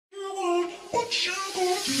What's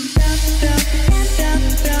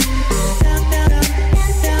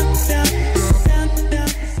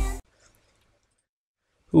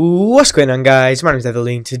going on, guys? My name is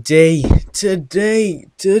Eatherley. Today,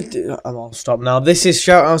 I'm all stopped now. This is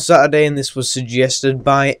Shoutout Saturday, and this was suggested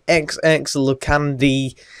by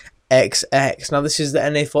XxLOOKANDDIExX. Now, this is the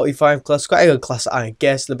NA45 class. Quite a good class, I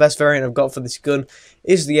guess. The best variant I've got for this gun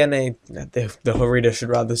is the the hurried, I should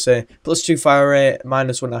rather say. +2 fire rate,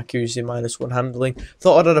 -1 accuracy, -1 handling.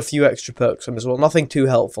 Thought I'd add a few extra perks on as well. Nothing too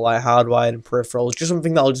helpful, like hardwired and peripherals. Just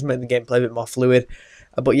something that'll just make the gameplay a bit more fluid.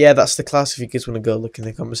 But yeah, that's the class if you guys want to go look in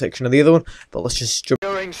the comment section of the other one. But let's just jump.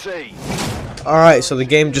 Alright, so the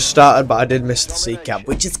game just started, but I did miss the C cap,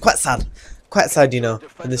 which is quite sad. Quite sad, you know.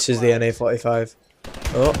 And this is the NA45.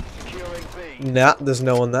 Oh. Nah, there's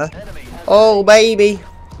no one there. Oh, baby.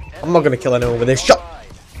 I'm not going to kill anyone with this shot.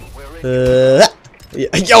 Yeah.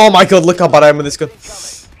 Oh my god, look how bad I am with this gun.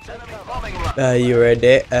 You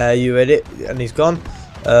ready? You ready? And he's gone.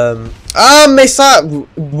 Miss that.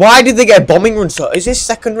 Why did they get a bombing run? So is this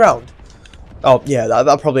second round? Oh yeah,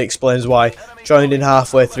 that probably explains why. Joined in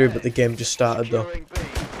halfway through, but the game just started though.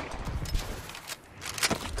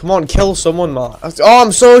 Come on, kill someone, man. Oh,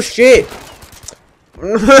 I'm so shit.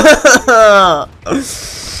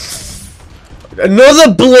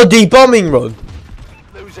 Another bloody bombing run.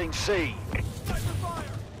 Losing C.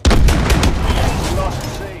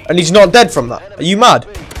 And he's not dead from that. Are you mad?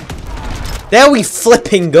 There we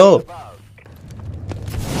flipping go.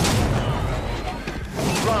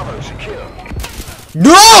 Bravo secure.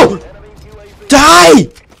 No! Die!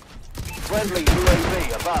 Friendly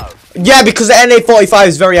UAV above. Yeah, because the NA45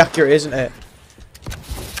 is very accurate, isn't it?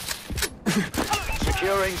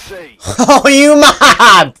 Securing C. Oh, you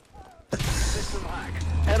mad? System hack.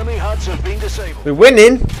 Enemy HUDs have been disabled. We're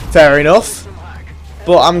winning, fair enough. System hack.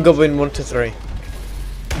 But I'm going 1 to 3.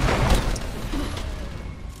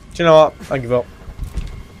 Do you know what? I give up.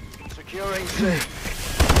 Securing C.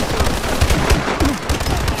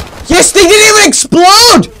 Yes, they didn't even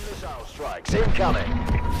explode! Missile strikes incoming.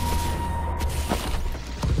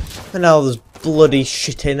 And now there's bloody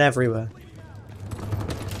shit in everywhere.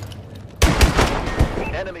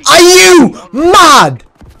 Enemy. Are you mad?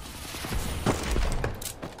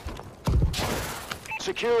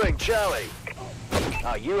 Securing Charlie.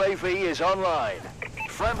 Our UAV is online.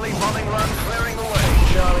 Friendly bombing run clearing the way.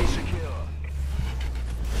 Charlie secure.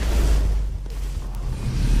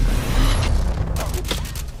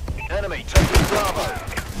 Enemy taking Bravo.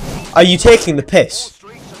 Are you taking the piss?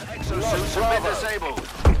 Streets and exosuits have been disabled.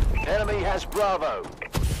 Enemy has Bravo.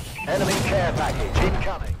 Enemy care package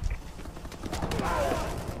incoming.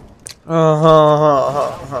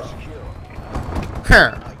 Huh.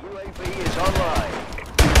 UAV is online.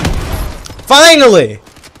 Finally!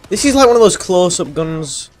 This is like one of those close-up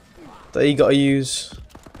guns that you gotta use.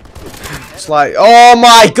 It's like, oh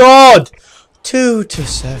my god! 2 to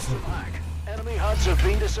 7. Enemy HUDs have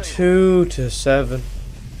been disabled. 2 to 7.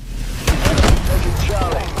 Taking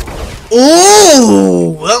Charlie.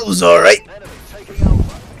 Ooh, that was alright. Enemy taking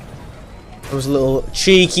Alpha. That was a little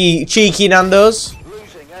cheeky Nando's.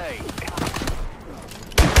 Losing A.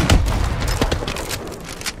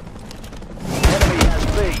 Enemy has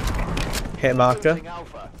B. Hit marker. Losing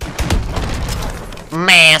Alpha.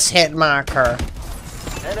 Mass hit marker.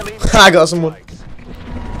 Enemy I got someone.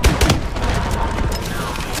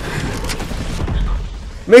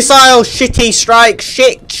 Missile, shitty strike,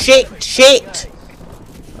 shit.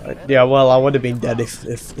 Yeah, well, I would have been dead if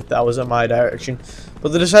that was in my direction.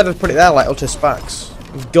 But they decided to put it there like utter spax.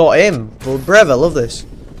 Got him. Well, brother, love this.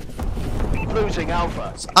 losing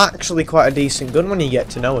Alpha. It's actually quite a decent gun when you get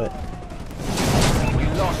to know it. We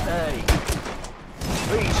lost A.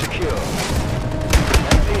 B secure.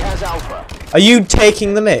 Enemy has Alpha. Are you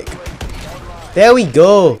taking the mic? There we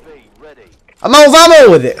go. Ready. I'm out of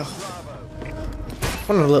ammo with it.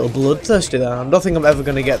 I'm a little bloodthirsty there. I don't think I'm ever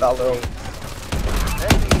going to get that little...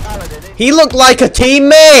 He looked like a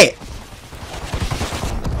teammate!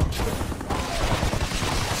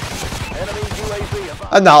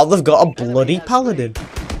 And now they've got a bloody paladin.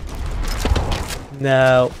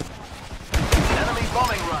 No.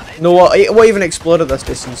 No, what even exploded this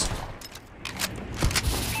distance?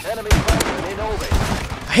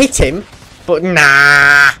 I hit him, but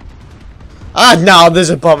nah. Ah, now there's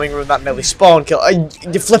a bombing run that nearly spawned kill.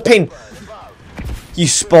 You're flipping. You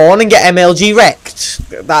spawn and get MLG wrecked.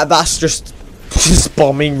 That's just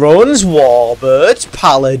bombing runs, warbirds,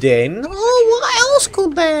 paladin. Oh, what else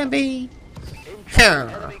could there be? Huh.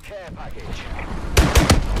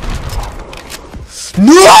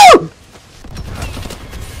 No!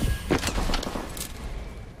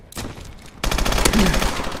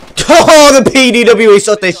 Oh, the PDW is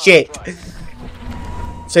such a shit.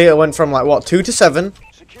 See, it went from like what 2 to 7.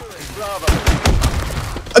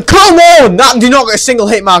 Come on! That did not get a single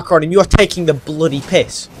hit marker on him. You are taking the bloody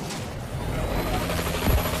piss.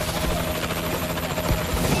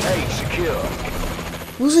 A secure.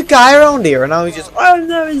 There was a guy around here, and now he's just. Oh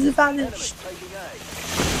no, he's vanished.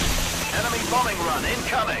 Enemy bombing run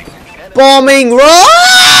incoming. Bombing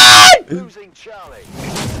run! Losing Charlie.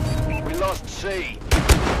 We lost C.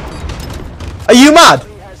 Are you mad?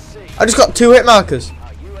 Enemy has C. I just got 2 hit markers.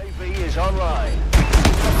 Our UAV is online.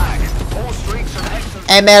 All streaks of excellent.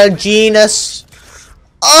 ML Genus.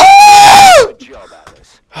 Oh! Good job,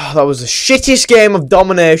 Alice. That was the shittiest game of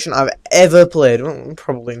domination I've ever played. Well,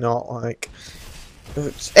 probably not. Like,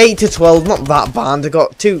 it's 8 to 12, not that bad. I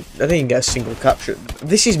got 2. I didn't even get a single capture.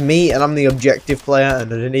 This is me, and I'm the objective player,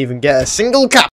 and I didn't even get a single cap.